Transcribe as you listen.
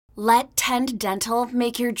Let Tend Dental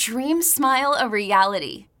make your dream smile a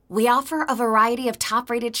reality. We offer a variety of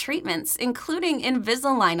top-rated treatments, including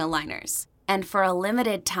Invisalign aligners. And for a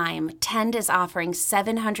limited time, Tend is offering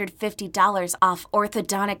 $750 off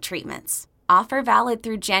orthodontic treatments. Offer valid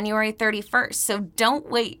through January 31st, so don't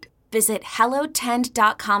wait. Visit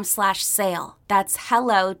hellotend.com/sale. That's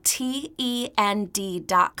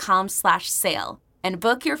hellotend.com/sale. And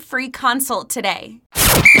book your free consult today.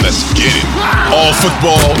 Let's get it. All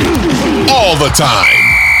football, all the time.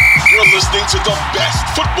 You're listening to the best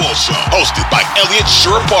football show, hosted by Elliot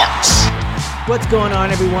Shore-Parks. What's going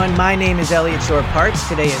on, everyone? My name is Elliot Shore-Parks.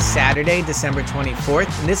 Today is Saturday, December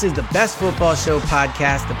 24th, and this is the Best Football Show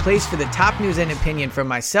podcast, the place for the top news and opinion from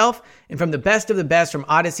myself and from the best of the best from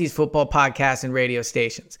Odyssey's football podcasts and radio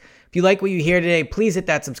stations. If you like what you hear today, please hit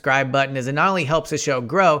that subscribe button, as it not only helps the show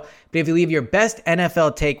grow, but if you leave your best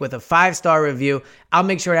NFL take with a 5-star review, I'll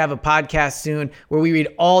make sure to have a podcast soon where we read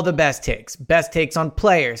all the best takes on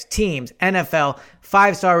players, teams, NFL,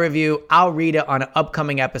 5-star review. I'll read it on an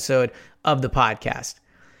upcoming episode of the podcast.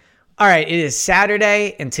 All right, it is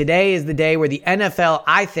Saturday, and today is the day where the NFL,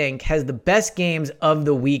 I think, has the best games of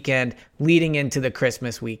the weekend leading into the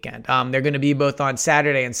Christmas weekend. They're going to be both on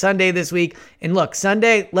Saturday and Sunday this week. And look,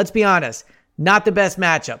 Sunday, let's be honest, not the best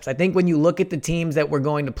matchups. I think when you look at the teams that we're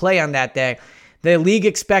going to play on that day, the league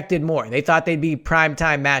expected more. They thought they'd be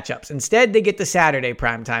primetime matchups. Instead, they get the Saturday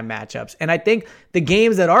primetime matchups. And I think the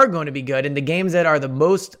games that are going to be good and the games that are the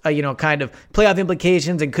most, kind of playoff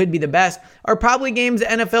implications and could be the best are probably games the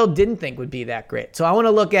NFL didn't think would be that great. So I want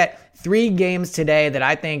to look at 3 games today that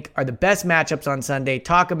I think are the best matchups on Sunday,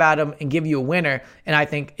 talk about them, and give you a winner, and I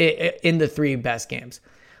think in the 3 best games.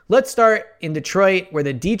 Let's start in Detroit, where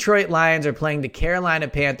the Detroit Lions are playing the Carolina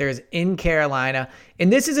Panthers in Carolina.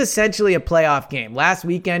 And this is essentially a playoff game. Last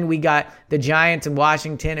weekend, we got the Giants and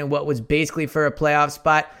Washington in what was basically for a playoff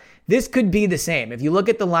spot. This could be the same. If you look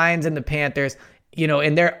at the Lions and the Panthers,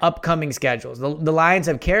 in their upcoming schedules, the Lions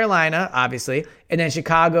have Carolina, obviously, and then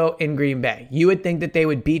Chicago and Green Bay. You would think that they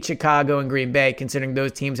would beat Chicago and Green Bay, considering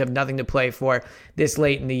those teams have nothing to play for this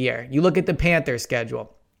late in the year. You look at the Panthers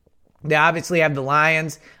schedule. They obviously have the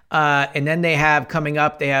Lions, and then they have coming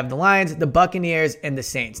up, they have the Lions, the Buccaneers, and the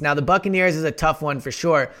Saints. Now, the Buccaneers is a tough one for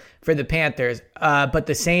sure for the Panthers, but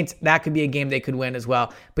the Saints, that could be a game they could win as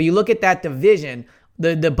well. But you look at that division,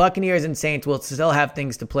 the Buccaneers and Saints will still have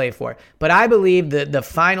things to play for. But I believe the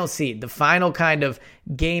final seed, the final kind of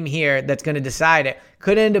game here that's going to decide it,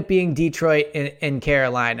 could end up being Detroit and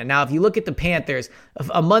Carolina. Now, if you look at the Panthers,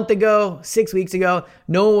 a month ago, 6 weeks ago,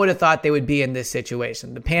 no one would have thought they would be in this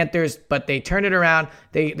situation. The Panthers, but they turned it around.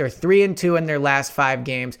 They're 3-2 in their last 5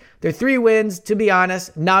 games. They're 3 wins, to be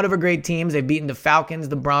honest, not over great teams. They've beaten the Falcons,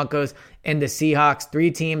 the Broncos, and the Seahawks, 3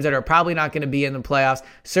 teams that are probably not going to be in the playoffs.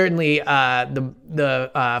 Certainly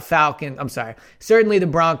certainly the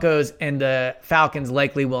Broncos and the Falcons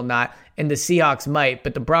likely will not, and the Seahawks might,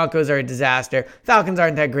 but the Broncos are a disaster. Falcons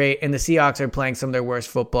aren't that great, and the Seahawks are playing some of their worst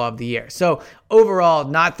football of the year. So overall,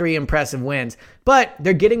 not 3 impressive wins, but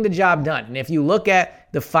they're getting the job done. And if you look at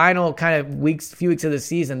the final kind of few weeks of the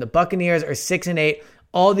season, the Buccaneers are 6-8.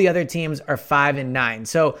 All the other teams are 5-9.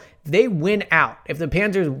 So if they win out, if the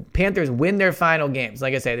Panthers win their final games,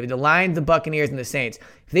 like I said, the Lions, the Buccaneers, and the Saints,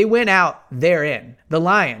 if they win out, they're in. The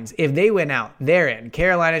Lions, if they win out, they're in.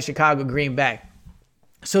 Carolina, Chicago, Green Bay.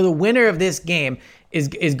 So the winner of this game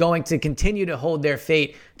is going to continue to hold their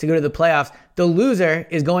fate to go to the playoffs. The loser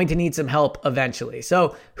is going to need some help eventually.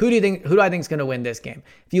 So who do I think is going to win this game?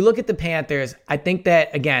 If you look at the Panthers, I think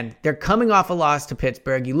that, again, they're coming off a loss to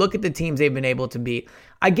Pittsburgh. You look at the teams they've been able to beat.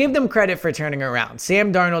 I give them credit for turning around.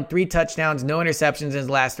 Sam Darnold, 3 touchdowns, no interceptions in his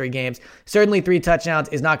last 3 games. Certainly 3 touchdowns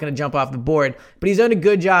is not going to jump off the board, but he's done a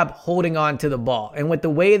good job holding on to the ball. And with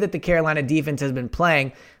the way that the Carolina defense has been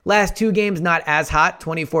playing, last 2 games not as hot,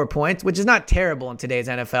 24 points, which is not terrible in today's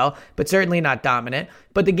NFL, but certainly not dominant.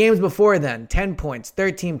 But the games before then, 10 points,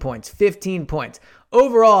 13 points, 15 points.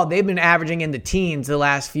 Overall, they've been averaging in the teens the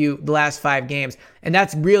last 5 games, and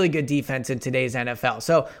that's really good defense in today's NFL.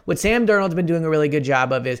 So what Sam Darnold's been doing a really good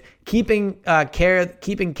job of is keeping care of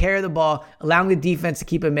the ball, allowing the defense to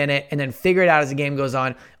keep him in it, and then figure it out as the game goes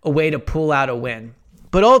on, a way to pull out a win.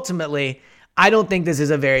 But ultimately, I don't think this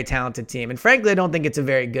is a very talented team. And frankly, I don't think it's a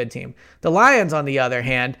very good team. The Lions, on the other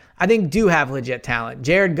hand, I think do have legit talent.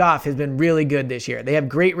 Jared Goff has been really good this year. They have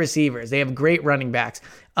great receivers. They have great running backs.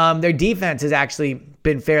 Their defense has actually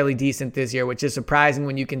been fairly decent this year, which is surprising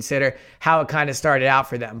when you consider how it kind of started out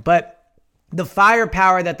for them. But the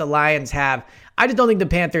firepower that the Lions have, I just don't think the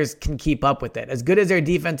Panthers can keep up with it. As good as their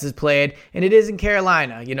defense has played, and it is in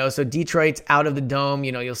Carolina, so Detroit's out of the dome,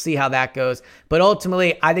 you'll see how that goes. But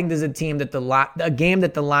ultimately, I think there's a game that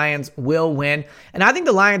the Lions will win. And I think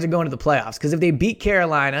the Lions are going to the playoffs because if they beat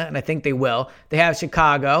Carolina, and I think they will, they have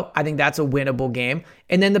Chicago. I think that's a winnable game.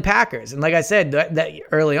 And then the Packers. And like I said that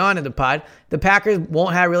early on in the pod, the Packers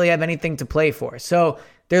won't really have anything to play for. So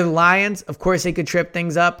they're the Lions. Of course, they could trip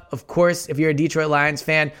things up. Of course, if you're a Detroit Lions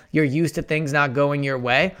fan, you're used to things not going your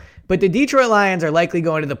way. But the Detroit Lions are likely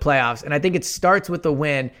going to the playoffs, and I think it starts with a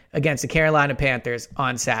win against the Carolina Panthers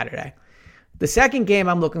on Saturday. The second game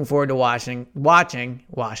I'm looking forward to watching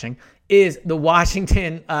is the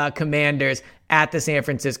Washington Commanders at the San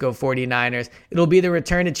Francisco 49ers. It'll be the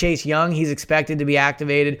return to Chase Young. He's expected to be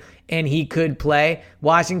activated, and he could play.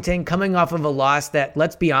 Washington coming off of a loss that,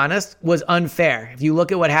 let's be honest, was unfair. If you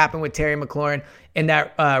look at what happened with Terry McLaurin and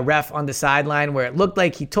that ref on the sideline where it looked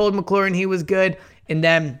like he told McLaurin he was good, and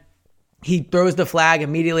then he throws the flag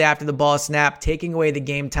immediately after the ball snapped, taking away the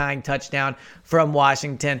game-tying touchdown from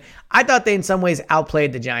Washington. I thought they in some ways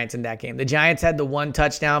outplayed the Giants in that game. The Giants had the one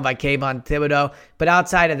touchdown by Kayvon Thibodeau, but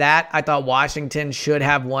outside of that, I thought Washington should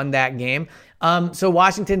have won that game. So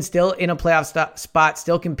Washington's still in a playoff spot,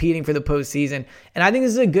 still competing for the postseason. And I think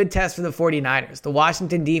this is a good test for the 49ers. The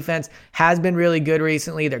Washington defense has been really good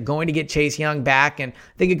recently. They're going to get Chase Young back, and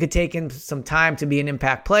I think it could take him some time to be an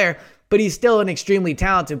impact player. But he's still an extremely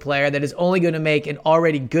talented player that is only going to make an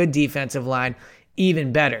already good defensive line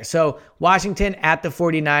even better. So Washington at the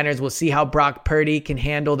 49ers. We'll see how Brock Purdy can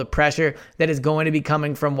handle the pressure that is going to be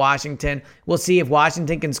coming from Washington. We'll see if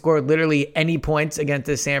Washington can score literally any points against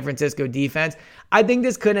the San Francisco defense. I think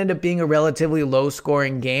this could end up being a relatively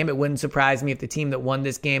low-scoring game. It wouldn't surprise me if the team that won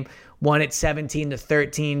this game won it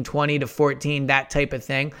 17-13, 20-14, that type of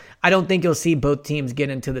thing. I don't think you'll see both teams get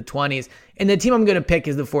into the 20s. And the team I'm going to pick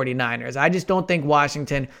is the 49ers. I just don't think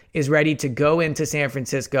Washington is ready to go into San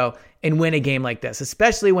Francisco and win a game like this,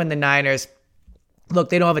 especially when the Niners, look,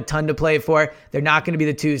 they don't have a ton to play for. They're not going to be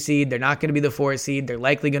the 2 seed. They're not going to be the 4 seed. They're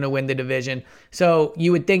likely going to win the division. So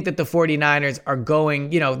you would think that the 49ers are going,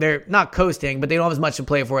 they're not coasting, but they don't have as muhas much to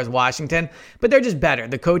play for as Washington. But they're just better.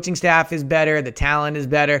 The coaching staff is better. The talent is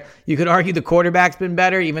better. You could argue the quarterback's been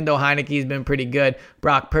better, even though Heineke's been pretty good.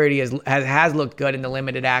 Brock Purdy has looked good in the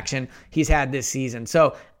limited action he's had this season.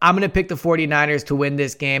 So I'm going to pick the 49ers to win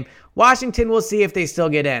this game. Washington, we'll see if they still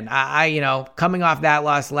get in. Coming off that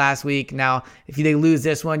loss last week, now if they lose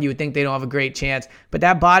this one, you would think they don't have a great chance. But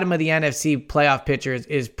that bottom of the NFC playoff picture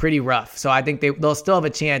is pretty rough. So I think they'll still have a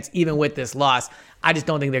chance even with this loss. I just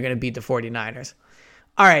don't think they're going to beat the 49ers.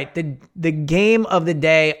 All right, the game of the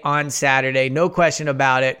day on Saturday, no question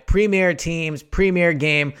about it. Premier teams, premier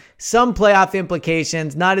game, some playoff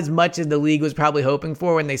implications, not as much as the league was probably hoping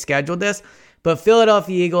for when they scheduled this. But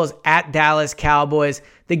Philadelphia Eagles at Dallas Cowboys.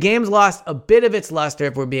 The game's lost a bit of its luster,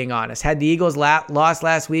 if we're being honest. Had the Eagles lost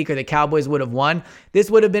last week or the Cowboys would have won,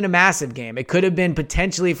 this would have been a massive game. It could have been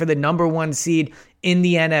potentially for the number 1 seed in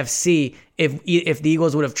the NFC if the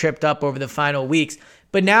Eagles would have tripped up over the final weeks.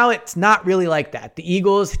 But now it's not really like that. The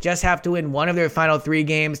Eagles just have to win one of their final 3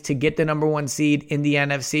 games to get the number 1 seed in the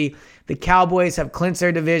NFC. The Cowboys have clinched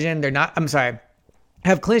their division.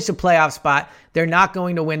 Have clinched a playoff spot. They're not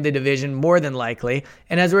going to win the division more than likely.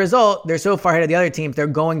 And as a result, they're so far ahead of the other teams, they're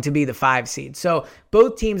going to be the 5 seed. So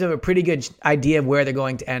both teams have a pretty good idea of where they're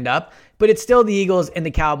going to end up. But it's still the Eagles and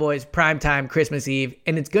the Cowboys, primetime, Christmas Eve,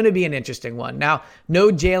 and it's going to be an interesting one. Now, no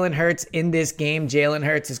Jalen Hurts in this game. Jalen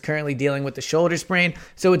Hurts is currently dealing with the shoulder sprain,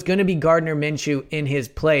 so it's going to be Gardner Minshew in his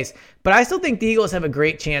place. But I still think the Eagles have a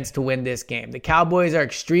great chance to win this game. The Cowboys are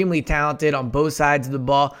extremely talented on both sides of the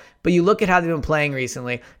ball, but you look at how they've been playing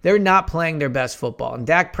recently, they're not playing their best football, and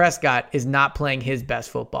Dak Prescott is not playing his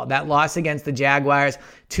best football. That loss against the Jaguars,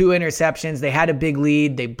 2 interceptions, they had a big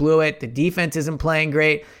lead, they blew it, the defense isn't playing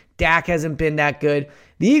great, Dak hasn't been that good.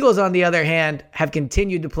 The Eagles, on the other hand, have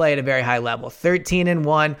continued to play at a very high level.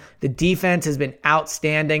 13-1. The defense has been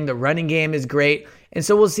outstanding. The running game is great. And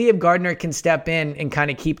so we'll see if Gardner can step in and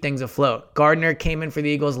kind of keep things afloat. Gardner came in for the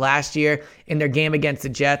Eagles last year in their game against the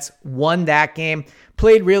Jets, won that game,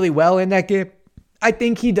 played really well in that game. I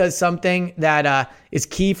think he does something that is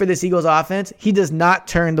key for this Eagles offense. He does not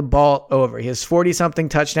turn the ball over. He has 40-something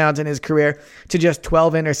touchdowns in his career to just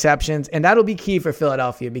 12 interceptions, and that'll be key for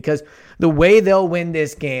Philadelphia because the way they'll win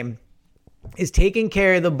this game is taking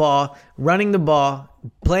care of the ball, running the ball,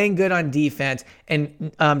 playing good on defense,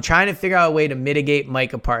 and trying to figure out a way to mitigate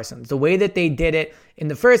Micah Parsons. The way that they did it in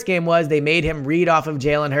the first game was they made him read off of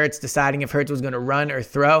Jalen Hurts, deciding if Hurts was going to run or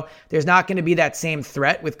throw. There's not going to be that same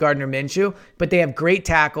threat with Gardner Minshew, but they have great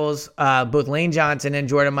tackles, both Lane Johnson and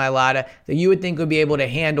Jordan Mailata, that you would think would be able to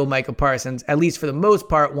handle Micah Parsons, at least for the most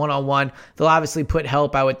part, one-on-one. They'll obviously put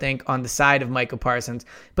help, I would think, on the side of Micah Parsons.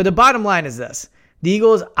 But the bottom line is this. The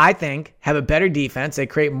Eagles, I think, have a better defense. They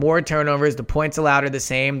create more turnovers. The points allowed are the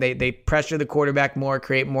same. They pressure the quarterback more,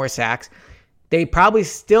 create more sacks. They probably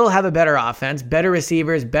still have a better offense, better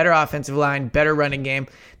receivers, better offensive line, better running game.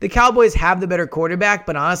 The Cowboys have the better quarterback,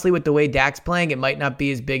 but honestly, with the way Dak's playing, it might not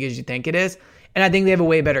be as big as you think it is. And I think they have a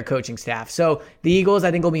way better coaching staff. So the Eagles,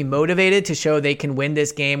 I think, will be motivated to show they can win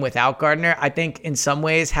this game without Gardner. I think in some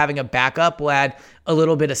ways having a backup will add a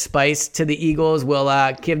little bit of spice to the Eagles,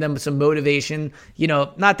 will give them some motivation. You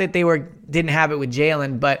know, not that they didn't have it with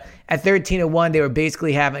Jalen, but at 13-1, they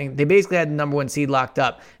basically had the number one seed locked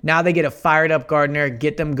up. Now they get a fired up Gardner,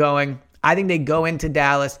 get them going. I think they go into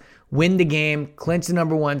Dallas, win the game, clinch the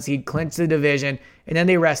number one seed, clinch the division, and then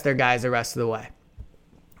they rest their guys the rest of the way.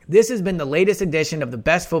 This has been the latest edition of the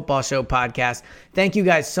Best Football Show podcast. Thank you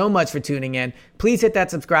guys so much for tuning in. Please hit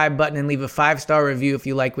that subscribe button and leave a 5-star review if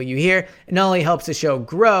you like what you hear. It not only helps the show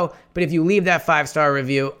grow, but if you leave that 5-star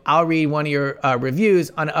review, I'll read one of your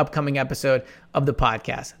reviews on an upcoming episode of the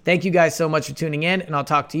podcast. Thank you guys so much for tuning in, and I'll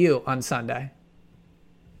talk to you on Sunday.